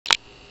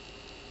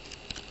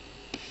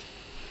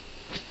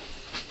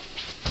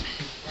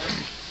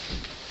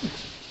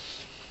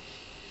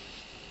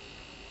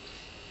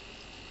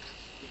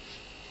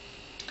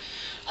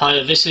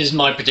Hi, this is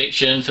my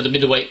prediction for the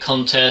middleweight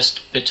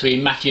contest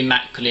between Matthew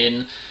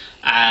Macklin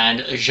and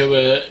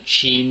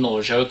Joachim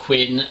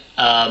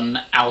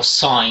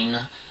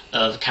Alcine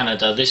of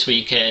Canada this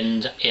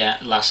weekend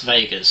at Las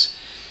Vegas.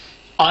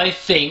 I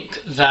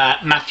think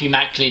that Matthew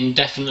Macklin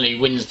definitely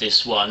wins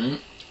this one.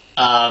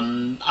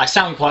 I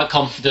sound quite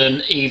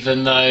confident,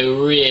 even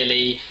though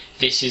really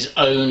this is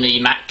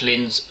only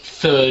Macklin's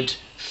third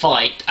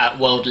fight at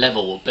world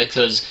level,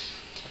 because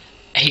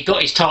he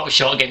got his title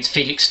shot against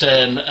Felix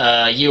Sturm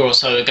a year or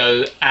so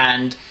ago,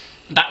 and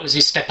that was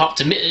his step up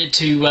to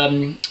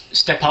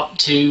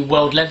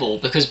world level,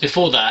 because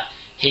before that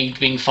he'd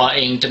been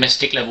fighting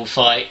domestic level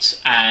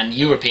fights and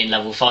European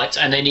level fights,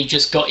 and then he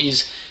just got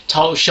his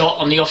title shot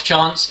on the off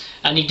chance,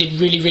 and he did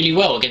really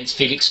well against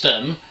Felix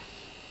Sturm,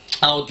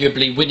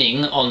 arguably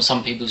winning on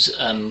some people's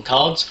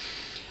cards.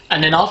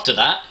 And then after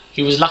that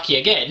he was lucky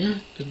again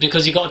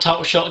because he got a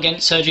title shot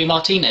against Sergio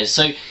Martinez.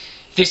 So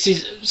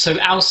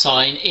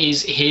Alcine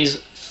is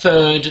his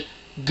third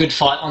good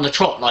fight on the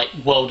trot, like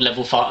world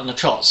level fight on the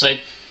trot. So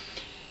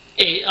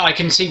I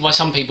can see why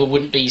some people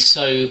wouldn't be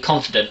so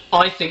confident.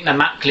 I think that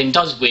Macklin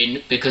does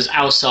win because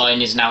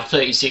Alcine is now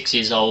 36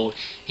 years old.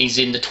 He's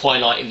in the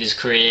twilight of his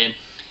career.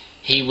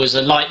 He was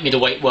a light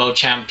middleweight world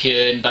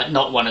champion, but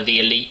not one of the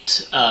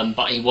elite.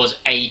 But he was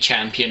a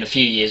champion a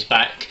few years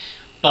back.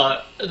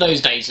 But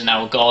those days are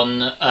now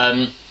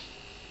gone.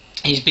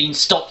 He's been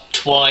stopped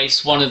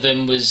twice. One of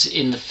them was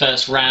in the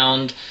first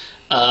round.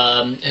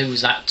 Who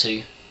was that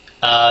to?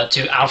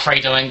 To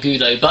Alfredo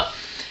Angulo. But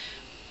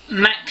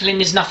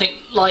Macklin is nothing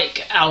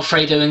like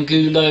Alfredo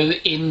Angulo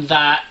in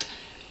that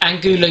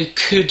Angulo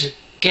could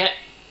get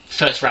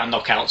first round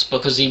knockouts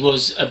because he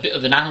was a bit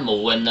of an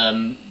animal when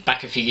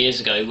back a few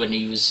years ago when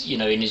he was, you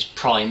know, in his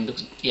prime,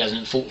 because he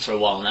hasn't fought for a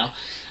while now.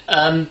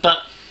 But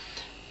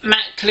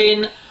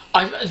Macklin,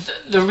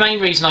 the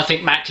main reason I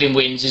think Macklin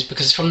wins is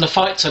because from the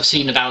fights I've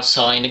seen of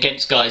Alcine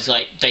against guys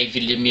like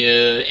David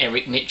Lemieux,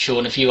 Eric Mitchell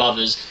and a few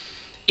others,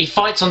 he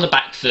fights on the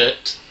back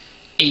foot,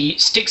 he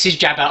sticks his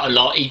jab out a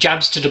lot, he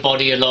jabs to the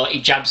body a lot,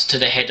 he jabs to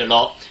the head a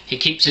lot, he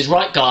keeps his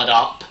right guard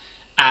up,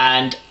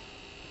 and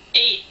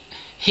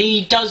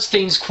he does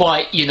things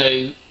quite, you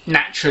know,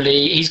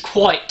 naturally. He's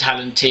quite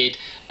talented.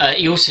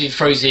 He also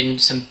throws in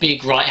some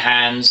big right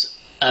hands.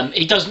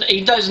 He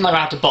doesn't know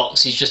how to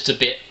box, he's just a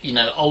bit, you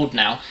know, old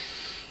now.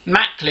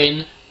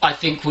 Macklin, I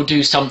think, will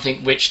do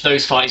something which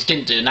those fighters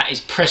didn't do, and that is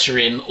pressure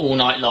him all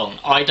night long.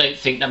 I don't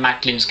think that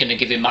Macklin's going to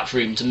give him much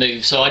room to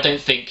move, so I don't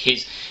think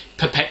his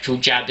perpetual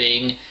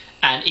jabbing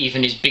and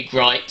even his big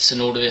rights and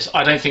all of this,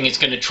 I don't think it's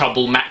going to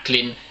trouble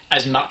Macklin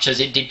as much as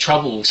it did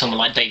trouble someone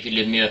like David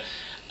Lemieux.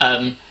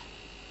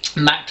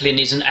 Macklin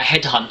isn't a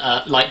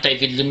headhunter like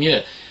David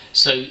Lemieux,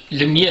 so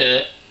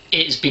Lemieux,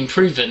 it's been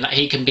proven that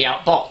he can be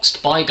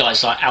outboxed by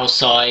guys like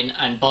Alcine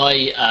and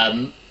by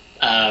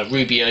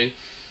Rubio.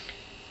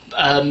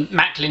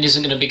 Macklin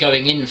isn't going to be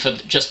going in for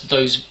just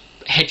those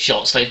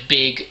headshots, those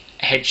big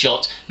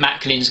headshots.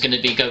 Macklin's going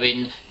to be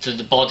going to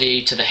the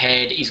body, to the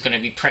head. He's going to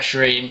be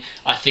pressuring.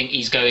 I think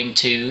he's going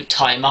to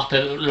tie him up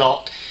a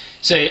lot.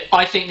 So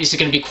I think this is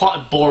going to be quite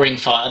a boring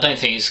fight. I don't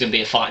think it's going to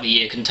be a fight of the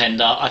year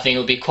contender. I think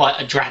it'll be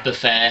quite a drab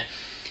affair.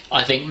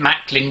 I think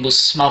Macklin will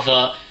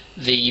smother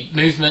the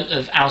movement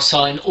of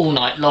Alcine all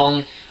night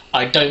long.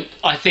 I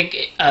think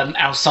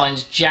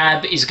Alcine's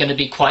jab is going to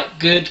be quite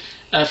good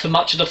for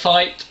much of the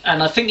fight,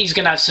 and I think he's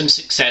going to have some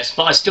success,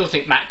 but I still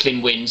think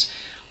Macklin wins.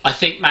 I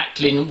think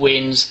Macklin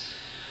wins,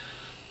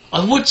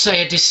 I would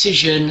say a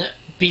decision,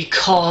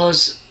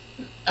 because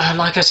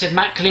like I said,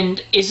 Macklin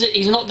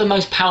he's not the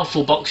most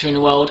powerful boxer in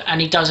the world,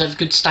 and he does have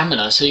good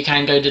stamina, so he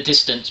can go the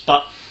distance.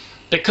 But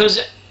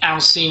because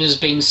Alcine has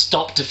been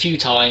stopped a few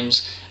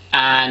times,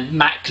 and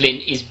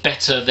Macklin is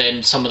better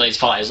than some of those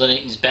fighters, I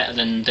think he's better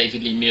than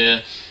David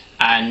Lemieux,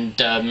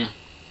 and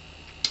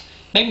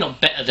maybe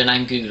not better than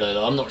Angulo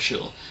though, I'm not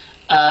sure.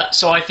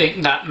 So I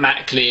think that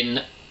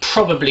Macklin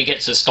probably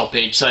gets a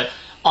stoppage, so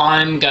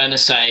I'm going to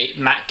say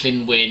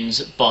Macklin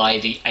wins by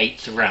the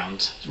 8th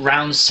round.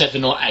 Round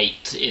 7 or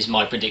 8 is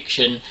my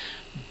prediction,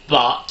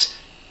 but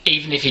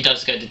even if he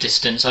does go the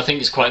distance, I think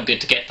it's quite good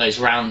to get those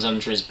rounds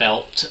under his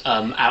belt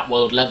at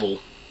world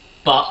level.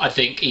 But I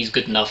think he's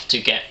good enough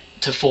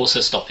to force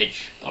a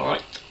stoppage.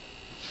 Alright.